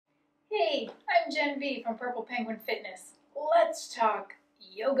Hey, I'm Jen V from Purple Penguin Fitness. Let's talk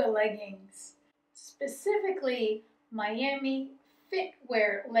yoga leggings. Specifically, Miami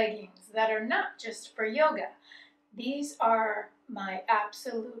Fitwear leggings that are not just for yoga. These are my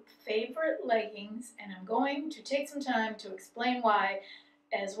absolute favorite leggings, and I'm going to take some time to explain why,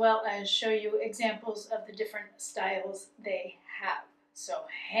 as well as show you examples of the different styles they have. So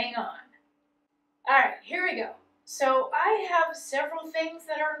hang on. All right, here we go. So I have several things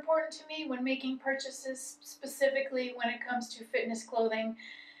that are important to me when making purchases, specifically when it comes to fitness clothing.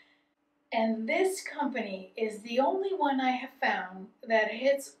 And this company is the only one I have found that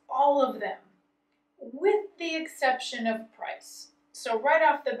hits all of them, with the exception of price. So right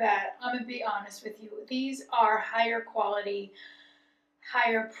off the bat, I'm gonna be honest with you. These are higher quality,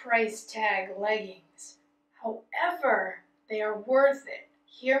 higher price tag leggings. However, they are worth it.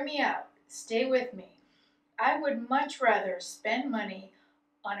 Hear me out. Stay with me. I would much rather spend money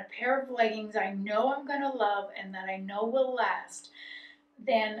on a pair of leggings I know I'm going to love and that I know will last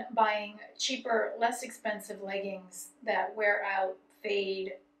than buying cheaper, less expensive leggings that wear out,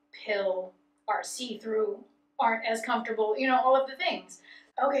 fade, pill, are see-through, aren't as comfortable, all of the things.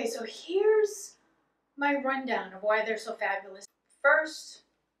 Okay, so here's my rundown of why they're so fabulous. First,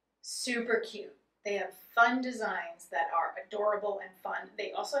 super cute. They have fun designs that are adorable and fun.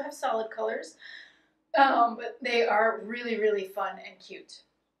 They also have solid colors. But they are really, really fun and cute.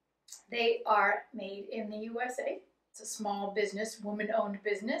 They are made in the USA. It's a small business, woman-owned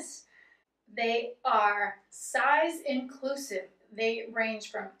business. They are size inclusive. They range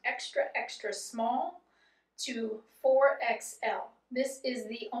from extra, extra small to 4XL. This is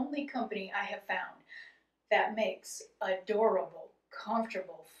the only company I have found that makes adorable,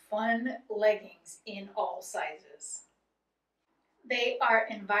 comfortable, fun leggings in all sizes. They are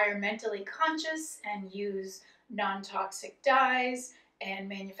environmentally conscious and use non-toxic dyes and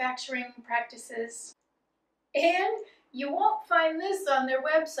manufacturing practices. And you won't find this on their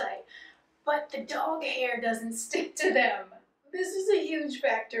website, but the dog hair doesn't stick to them. This is a huge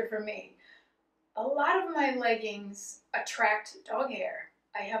factor for me. A lot of my leggings attract dog hair.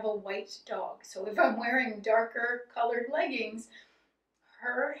 I have a white dog, so if I'm wearing darker colored leggings,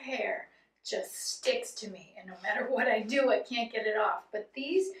 her hair just sticks to me, and no matter what I do, I can't get it off. But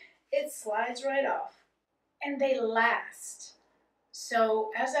these, it slides right off, and they last. So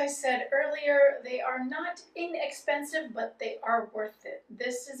as I said earlier, they are not inexpensive, but they are worth it.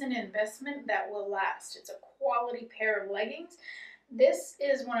 This is an investment that will last. It's a quality pair of leggings. This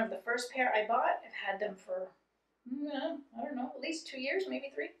is one of the first pair I bought. I've had them for, I don't know, at least 2 years,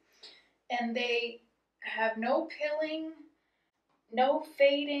 maybe 3. And they have no pilling, no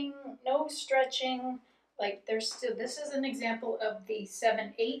fading, no stretching. Like this is an example of the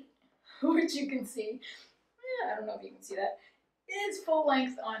 7/8, which you can see. I don't know if you can see that. It's full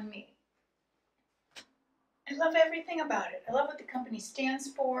length on me. I love everything about it. I love what the company stands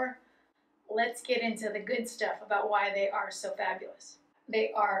for. Let's get into the good stuff about why they are so fabulous.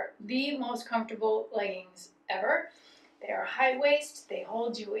 They are the most comfortable leggings ever. They are high waist, they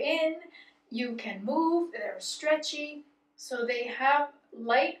hold you in, you can move, they're stretchy. So they have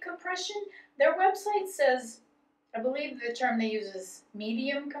light compression. Their website says, I believe the term they use is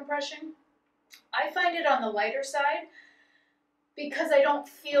medium compression. I find it on the lighter side because I don't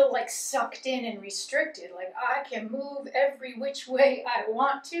feel like sucked in and restricted. Like I can move every which way I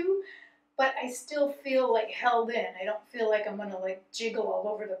want to, but I still feel like held in. I don't feel like I'm gonna like jiggle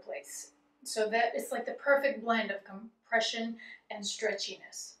all over the place. So that it's like the perfect blend of compression and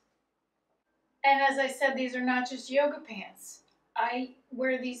stretchiness. And as I said, these are not just yoga pants. I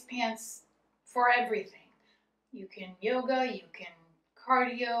wear these pants for everything. You can yoga, you can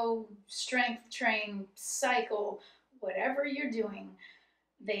cardio, strength train, cycle, whatever you're doing.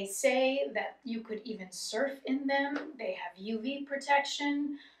 They say that you could even surf in them. They have UV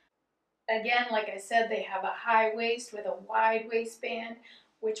protection. Again, like I said, they have a high waist with a wide waistband,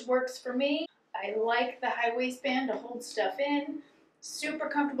 which works for me. I like the high waistband to hold stuff in. Super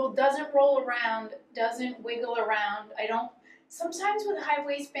comfortable, doesn't roll around, doesn't wiggle around. Sometimes with a high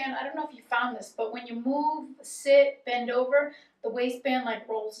waistband, I don't know if you found this, but when you move, sit, bend over, the waistband like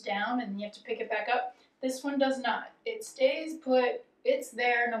rolls down and you have to pick it back up. This one does not. It stays put, it's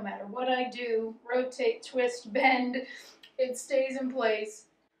there no matter what I do. Rotate, twist, bend, it stays in place.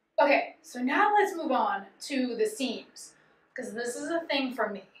 Okay, so now let's move on to the seams, because this is a thing for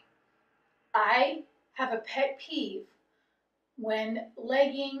me. I have a pet peeve when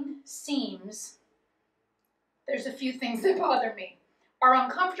legging seams. There's a few things that bother me. Are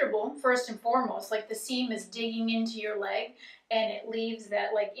uncomfortable, first and foremost, like the seam is digging into your leg and it leaves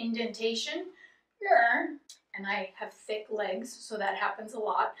that like indentation. and I have thick legs, so that happens a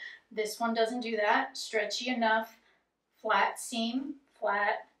lot. This one doesn't do that. Stretchy enough, flat seam,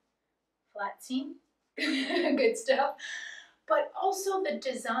 flat seam, good stuff. But also the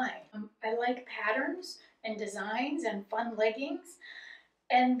design. I like patterns and designs and fun leggings,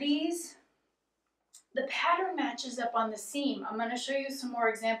 and these, the pattern matches up on the seam. I'm going to show you some more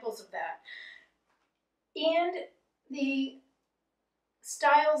examples of that. And the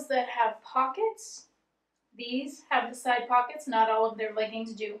styles that have pockets, these have the side pockets, not all of their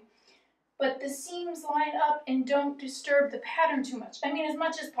leggings do. But the seams line up and don't disturb the pattern too much. I mean, as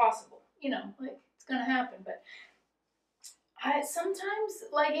much as possible, you know, like it's gonna happen. But sometimes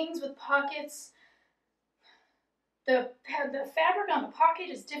leggings with pockets, the fabric on the pocket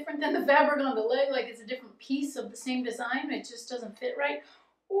is different than the fabric on the leg, like it's a different piece of the same design, it just doesn't fit right.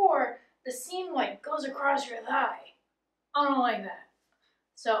 Or the seam like goes across your thigh. I don't like that.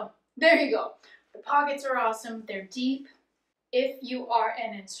 So there you go. The pockets are awesome, they're deep. If you are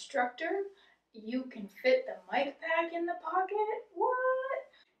an instructor, you can fit the mic pack in the pocket. What?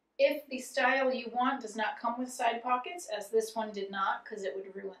 If the style you want does not come with side pockets, as this one did not, because it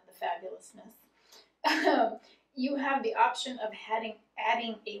would ruin the fabulousness, you have the option of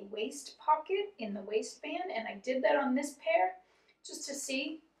adding a waist pocket in the waistband, and I did that on this pair just to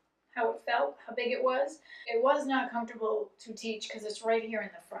see how it felt, how big it was. It was not comfortable to teach because it's right here in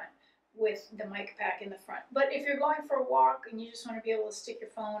the front with the mic pack in the front. But if you're going for a walk and you just want to be able to stick your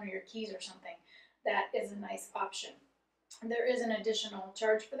phone or your keys or something, that is a nice option. There is an additional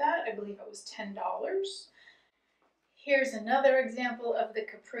charge for that. I believe it was $10. Here's another example of the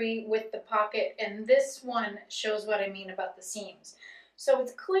capri with the pocket, and this one shows what I mean about the seams. So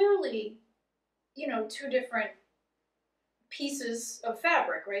it's clearly, you know, two different pieces of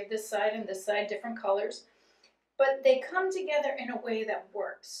fabric, right? This side and this side, different colors, but they come together in a way that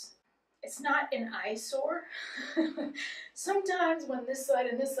works. It's not an eyesore. Sometimes when this side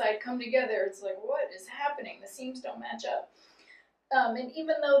and this side come together, it's like, what is happening? The seams don't match up. And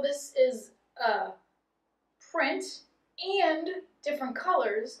even though this is print and different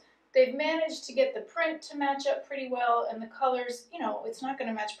colors, they've managed to get the print to match up pretty well, and the colors, you know, it's not going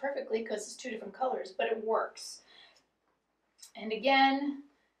to match perfectly because it's two different colors, but it works. And again,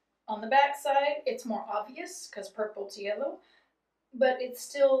 on the back side, it's more obvious because purple to yellow, but it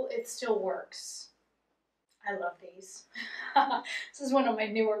still works. I love these. This is one of my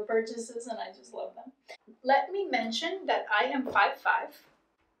newer purchases and I just love them. Let me mention that I am 5'5"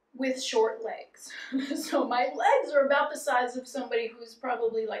 with short legs. So my legs are about the size of somebody who's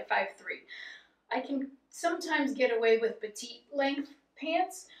probably like 5'3". I can sometimes get away with petite length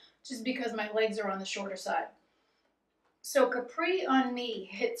pants just because my legs are on the shorter side. So capri on me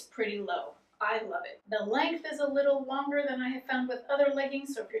hits pretty low. I love it. The length is a little longer than I have found with other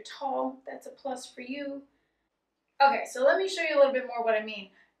leggings, so if you're tall, that's a plus for you. Okay, so let me show you a little bit more what I mean.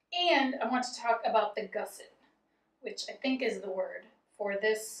 And I want to talk about the gusset, which I think is the word for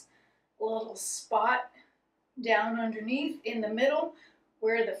this little spot down underneath in the middle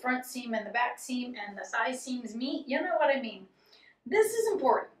where the front seam and the back seam and the thigh seams meet. You know what I mean? This is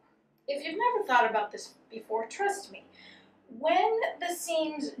important. If you've never thought about this before, trust me. When the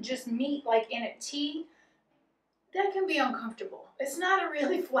seams just meet like in a T, that can be uncomfortable. It's not a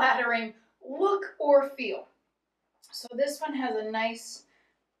really flattering look or feel. So this one has a nice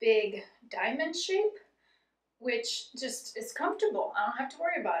big diamond shape, which just is comfortable. I don't have to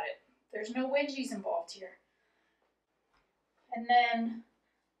worry about it. There's no wedgies involved here. And then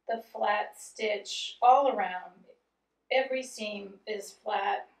the flat stitch all around. Every seam is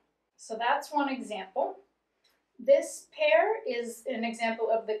flat. So that's one example. This pair is an example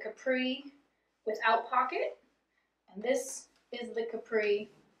of the capri without pocket, and this is the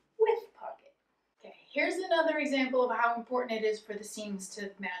capri with pocket. Okay, here's another example of how important it is for the seams to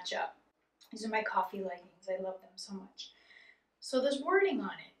match up. These are my coffee leggings. I love them so much. So there's wording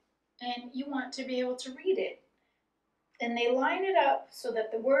on it, and you want to be able to read it. And they line it up so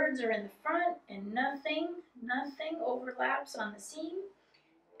that the words are in the front and nothing overlaps on the seam.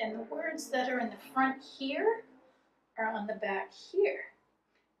 And the words that are in the front here are on the back here.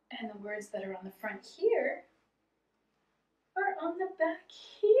 And the words that are on the front here are on the back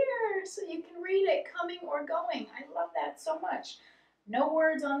here. So you can read it coming or going. I love that so much. No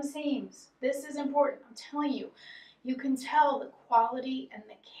words on the seams. This is important. I'm telling you, you can tell the quality and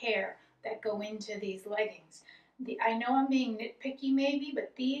the care that go into these leggings. I know I'm being nitpicky maybe,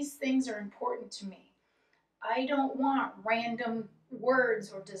 but these things are important to me. I don't want random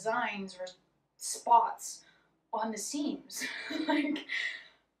words or designs or spots on the seams. Like,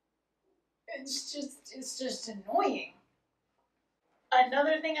 it's just annoying.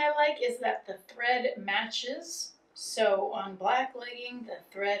 Another thing I like is that the thread matches. So on black legging, the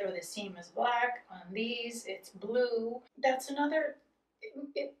thread or the seam is black. On these, it's blue. That's another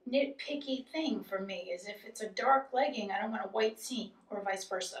nitpicky thing for me, is if it's a dark legging, I don't want a white seam, or vice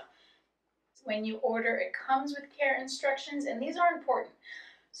versa. When you order, it comes with care instructions, and these are important.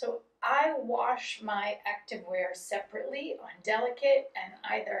 So I wash my activewear separately on delicate and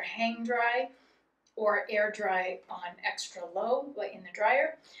either hang dry or air dry on extra low, like in the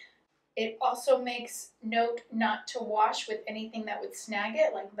dryer. It also makes note not to wash with anything that would snag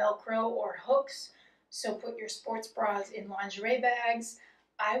it, like Velcro or hooks. So put your sports bras in lingerie bags.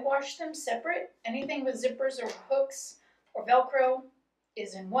 I wash them separate. Anything with zippers or hooks or Velcro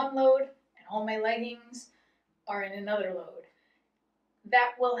is in one load, and all my leggings are in another load.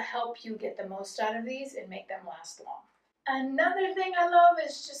 That will help you get the most out of these and make them last long. Another thing I love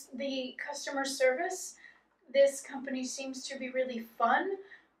is just the customer service. This company seems to be really fun,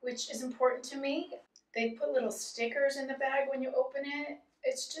 which is important to me. They put little stickers in the bag when you open it.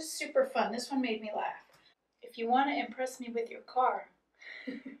 It's just super fun. This one made me laugh. If you want to impress me with your car,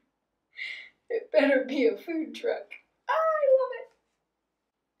 it better be a food truck. I love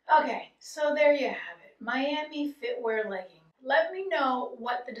it. Okay, so there you have it. Miami Fitwear Leggings. Let me know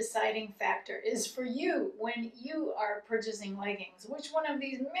what the deciding factor is for you when you are purchasing leggings. Which one of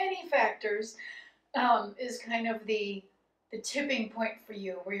these many factors is kind of the tipping point for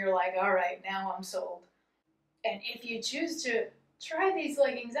you, where you're like, all right, now I'm sold. And if you choose to try these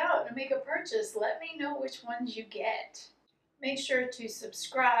leggings out and make a purchase, let me know which ones you get. Make sure to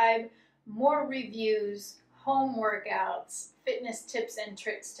subscribe. More reviews, home workouts, fitness tips and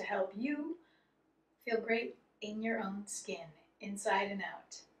tricks to help you feel great in your own skin, inside and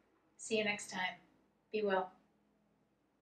out. See you next time. Be well.